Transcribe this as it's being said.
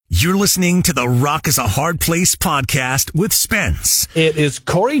You're listening to the Rock is a Hard Place podcast with Spence. It is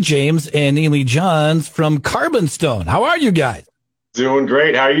Corey James and Neely Johns from Carbon Stone. How are you guys? Doing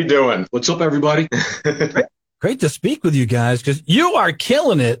great. How are you doing? What's up, everybody? Great to speak with you guys because you are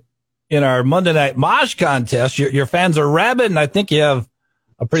killing it in our Monday Night Mosh contest. Your fans are rabid, and I think you have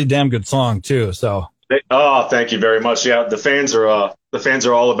a pretty damn good song too. So, thank you very much. Yeah, the fans are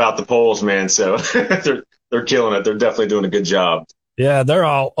all about the polls, man. So they're killing it. They're definitely doing a good job. Yeah, they're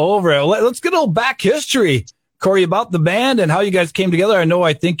all over it. Let's get a little back history, Corey, about the band and how you guys came together.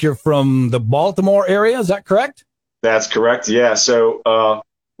 I think you're from the Baltimore area. Is that correct? That's correct. Yeah. So,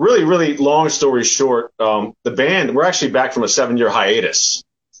 really long story short, the band, we're actually back from a 7-year hiatus.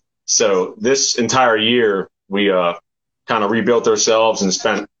 So this entire year, we kind of rebuilt ourselves and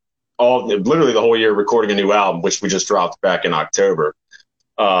spent literally the whole year recording a new album, which we just dropped back in October.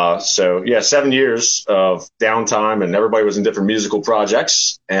 7 years of downtime, and everybody was in different musical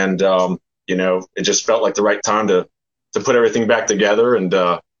projects. And, it just felt like the right time to put everything back together. And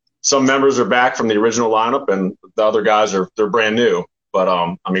some members are back from the original lineup, and the other guys they're brand new.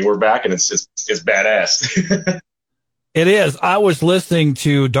 But, we're back, and it's badass. It is. I was listening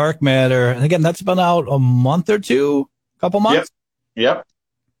to Dark Matter, and again, that's been out a month or two, couple months. Yep.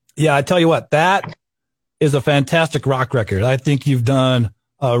 Yeah, I tell you what, that is a fantastic rock record. I think you've done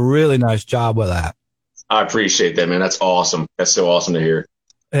a really nice job with that. I appreciate that, man. That's awesome. That's so awesome to hear.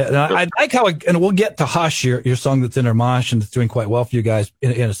 And I like how, and we'll get to Hush, your song that's in our mosh and it's doing quite well for you guys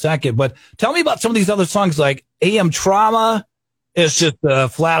in a second. But tell me about some of these other songs like AM Trauma. It's just a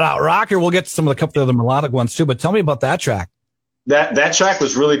flat out rocker. We'll get to some of the couple of the melodic ones too, but tell me about that track. That track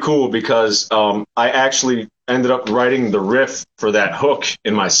was really cool because I actually ended up writing the riff for that hook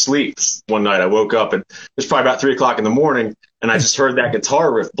in my sleep one night. I woke up and it was probably about 3:00 in the morning, and I just heard that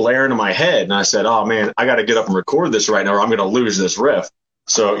guitar riff blaring in my head. And I said, oh man, I got to get up and record this right now or I'm going to lose this riff.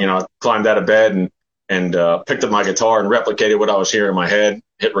 So, I climbed out of bed and picked up my guitar and replicated what I was hearing in my head,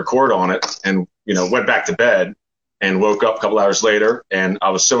 hit record on it, and, went back to bed. And woke up a couple hours later, and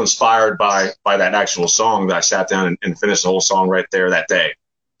I was so inspired by that actual song that I sat down and finished the whole song right there that day.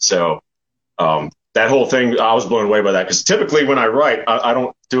 So that whole thing, I was blown away by that, because typically when I write, I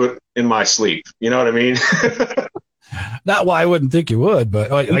don't do it in my sleep. You know what I mean? Not why I wouldn't think you would, but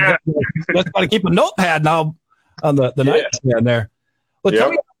let's got to keep a notepad now on the nightstand there. Well,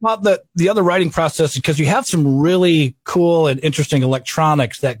 tell me about the other writing process, because you have some really cool and interesting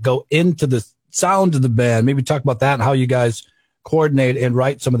electronics that go into the sound of the band. Maybe talk about that and how you guys coordinate and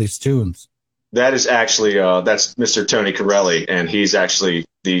write some of these tunes. That is actually that's Mr. Tony Corelli, and he's actually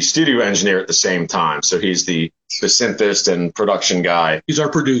the studio engineer at the same time. So he's the synthist and production guy. He's our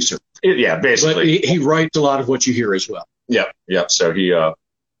producer. Yeah, basically. But he writes a lot of what you hear as well. Yep. So he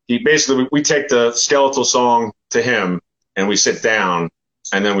basically, we take the skeletal song to him and we sit down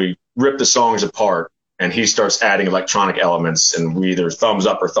and then we rip the songs apart. And he starts adding electronic elements, and we either thumbs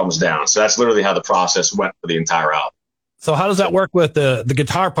up or thumbs down. So that's literally how the process went for the entire album. So how does that work with the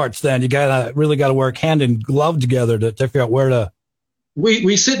guitar parts then? You really got to work hand in glove together to figure out where to.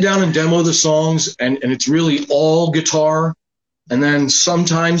 We sit down and demo the songs, and it's really all guitar. And then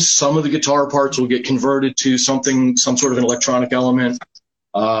sometimes some of the guitar parts will get converted to some sort of an electronic element.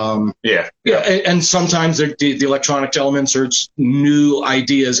 And sometimes the electronic elements are new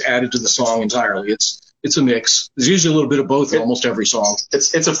ideas added to the song entirely. It's a mix. There's usually a little bit of both in almost every song.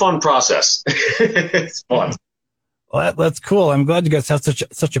 It's a fun process. It's fun. Well, that's cool. I'm glad you guys have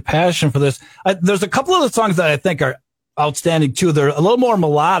such a passion for this. There's a couple of the songs that I think are outstanding too. They're a little more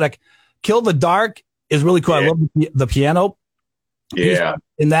melodic. Kill the Dark is really cool. Yeah. I love the piano. Yeah.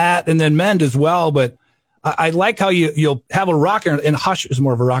 In that, and then Mend as well. But I like how you'll have a rocker, and Hush is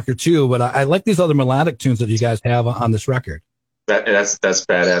more of a rocker too. But I like these other melodic tunes that you guys have on this record. That's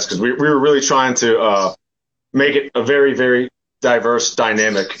badass, because we were really trying to make it a very, very diverse,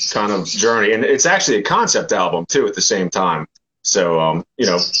 dynamic kind of journey, and it's actually a concept album too at the same time. So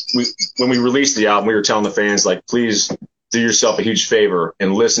when we released the album, we were telling the fans, like, please do yourself a huge favor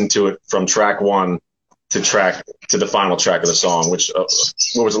and listen to it from track one to the final track of the song, which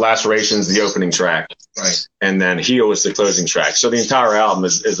what was Lacerations, the opening track, right? And then Heal is the closing track. So the entire album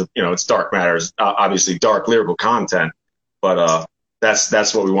is it's Dark Matter, obviously dark lyrical content. But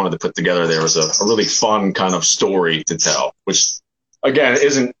that's what we wanted to put together. There was a really fun kind of story to tell, which again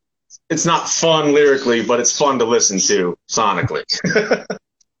it's not fun lyrically, but it's fun to listen to sonically.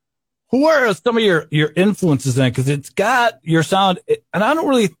 Who are some of your influences in it? Because it's got your sound, and I don't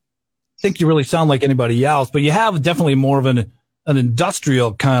really think you really sound like anybody else, but you have definitely more of an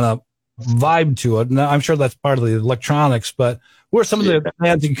industrial kind of vibe to it. Now, I'm sure that's part of the electronics, but who are some of the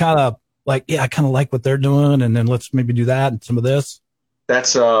bands you kind of like, I kind of like what they're doing, and then let's maybe do that and some of this?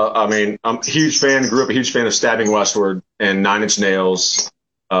 That's I mean, I'm a huge fan. Grew up a huge fan of Stabbing Westward and Nine Inch Nails,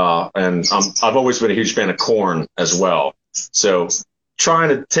 and I've always been a huge fan of Korn as well. So trying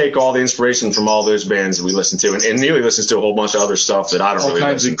to take all the inspiration from all those bands that we listen to, and Neely listens to a whole bunch of other stuff that I don't all really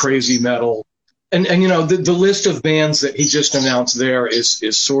kinds listen of crazy metal. And you know, the list of bands that he just announced there is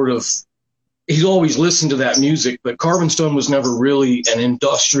sort of, he's always listened to that music, but Carbon Stone was never really an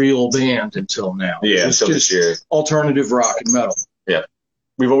industrial band until now. Yeah, it's until just this year. Alternative rock and metal. Yeah.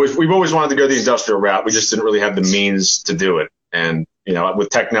 We've always wanted to go the industrial route. We just didn't really have the means to do it. And, you know, with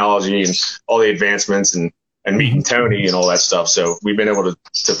technology and all the advancements and meeting Tony and all that stuff. So we've been able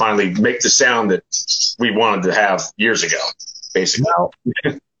to finally make the sound that we wanted to have years ago, basically.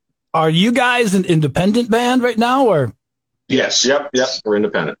 Now, are you guys an independent band right now, or? Yes. Yep. We're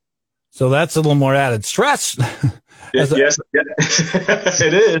independent. So that's a little more added stress. Yes,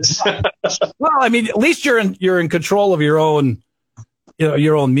 it is. Well, I mean, at least you're in control of your own, you know,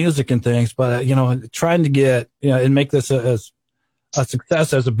 your own music and things. But you know, trying to get, you know, and make this a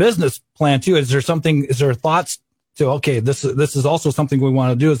success as a business plan too. Is there thoughts to, okay, this is also something we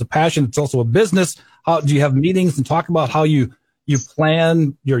want to do as a passion. It's also a business. How do you have meetings and talk about how you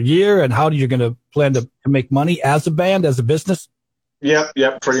plan your year and how you're going to plan to make money as a band, as a business?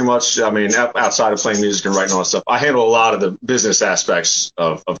 Yep, pretty much. I mean, outside of playing music and writing all that stuff, I handle a lot of the business aspects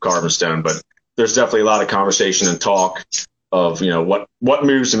of Carbon Stone, but there's definitely a lot of conversation and talk of, you know, what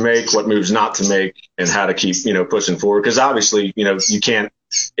moves to make, what moves not to make, and how to keep, you know, pushing forward. Because obviously, you know, you can't,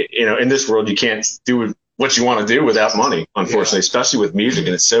 you know, in this world, you can't do what you want to do without money, unfortunately, especially with music.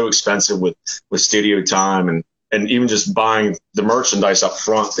 And it's so expensive with studio time and even just buying the merchandise up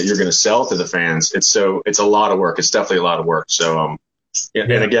front that you're going to sell to the fans. It's a lot of work. It's definitely a lot of work. So,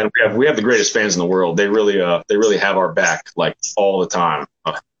 and again, we have the greatest fans in the world. They really have our back, like, all the time.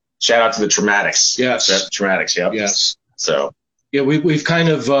 Shout out to the Traumatics. Yes. Traumatics. Yep. Yes. So. Yeah, we've kind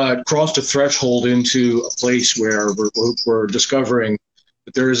of crossed a threshold into a place where we're discovering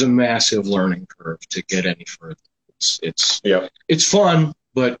that there is a massive learning curve to get any further. It's fun,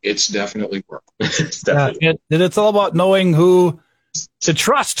 but it's definitely work. It's definitely. And it's all about knowing who to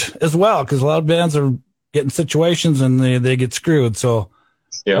trust as well, because a lot of bands are getting situations and they get screwed. So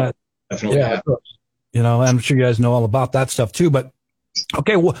definitely. Yeah, you know, I'm sure you guys know all about that stuff too. But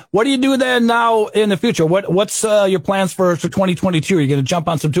okay, what do you do then now in the future? What's your plans for 2022? Are you going to jump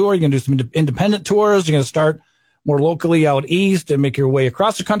on some tour? Are you going to do some independent tours? Are you going to start more locally out east and make your way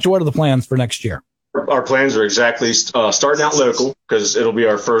across the country? What are the plans for next year? Our plans are exactly starting out local, because it'll be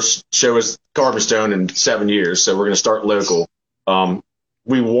our first show as Carbon Stone in 7 years. So we're going to start local.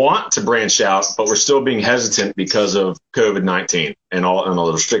 We want to branch out, but we're still being hesitant because of COVID-19 and all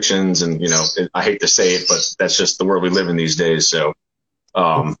the restrictions. And, you know, I hate to say it, but that's just the world we live in these days. So,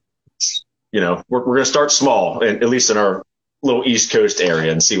 you know, we're going to start small, at least in our little East Coast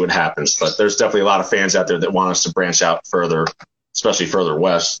area, and see what happens. But there's definitely a lot of fans out there that want us to branch out further, especially further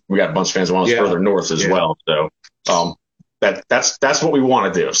west. We got a bunch of fans that want us further north as well. So, that's what we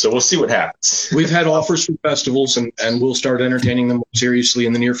want to do. So we'll see what happens. We've had offers from festivals, and we'll start entertaining them seriously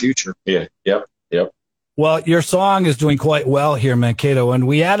in the near future. Yeah. Yep. Well, your song is doing quite well here, Mankato, and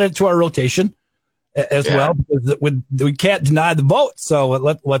we added it to our rotation as well, because we can't deny the vote. So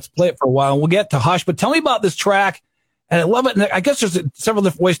let's play it for a while, and we'll get to Hush. But tell me about this track. And I love it. And I guess there's several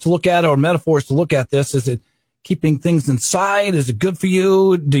different ways to look at it, or metaphors to look at this. Is it keeping things inside? Is it good for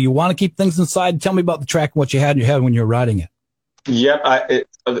you? Do you want to keep things inside? Tell me about the track and what you had in your head when you were writing it. Yep.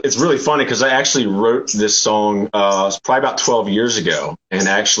 It's really funny because I actually wrote this song probably about 12 years ago, and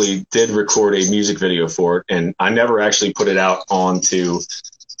actually did record a music video for it. And I never actually put it out onto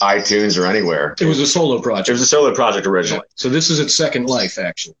iTunes or anywhere. It was a solo project. It was a solo project originally. So this is its second life,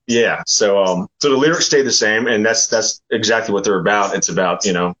 actually. Yeah. So the lyrics stay the same, and that's exactly what they're about. It's about,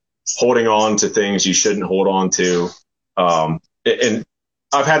 you know, holding on to things you shouldn't hold on to. And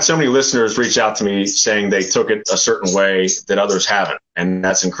I've had so many listeners reach out to me saying they took it a certain way that others haven't. And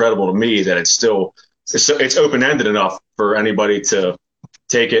that's incredible to me, that it's open-ended enough for anybody to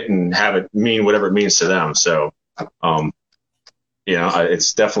take it and have it mean whatever it means to them. So, you know,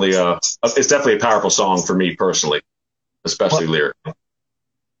 it's definitely a powerful song for me personally, especially lyric.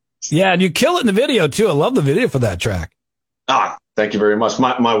 Yeah. And you kill it in the video too. I love the video for that track. Thank you very much.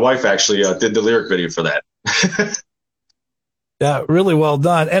 My wife actually did the lyric video for that. Yeah, really well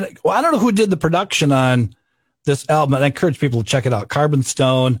done. And I don't know who did the production on this album. I encourage people to check it out. Carbon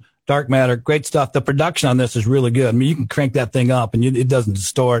Stone, Dark Matter, great stuff. The production on this is really good. I mean, you can crank that thing up and it doesn't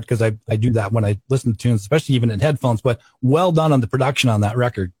distort, because I do that when I listen to tunes, especially even in headphones. But well done on the production on that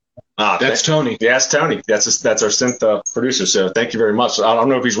record. That's Tony. Yes, Tony. That's our synth producer. So thank you very much. I don't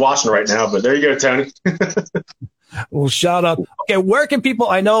know if he's watching right now, but there you go, Tony. Well, shout out. Okay, where can people?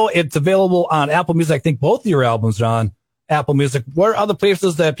 I know it's available on Apple Music. I think both of your albums are on Apple Music. Where are other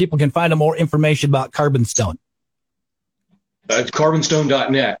places that people can find more information about Carbon Stone?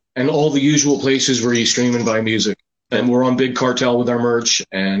 Carbonstone.net and all the usual places where you stream and buy music. And we're on Big Cartel with our merch,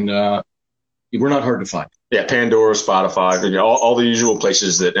 and we're not hard to find. Yeah, Pandora, Spotify, you know, all the usual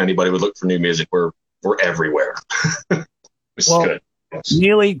places that anybody would look for new music. We're everywhere. Which is good. Yes.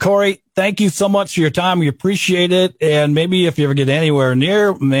 Neely, Corey, thank you so much for your time. We appreciate it. And maybe if you ever get anywhere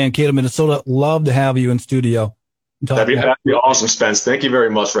near Mankato, Minnesota, love to have you in studio. That'd be awesome, Spence. Thank you very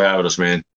much for having us, man.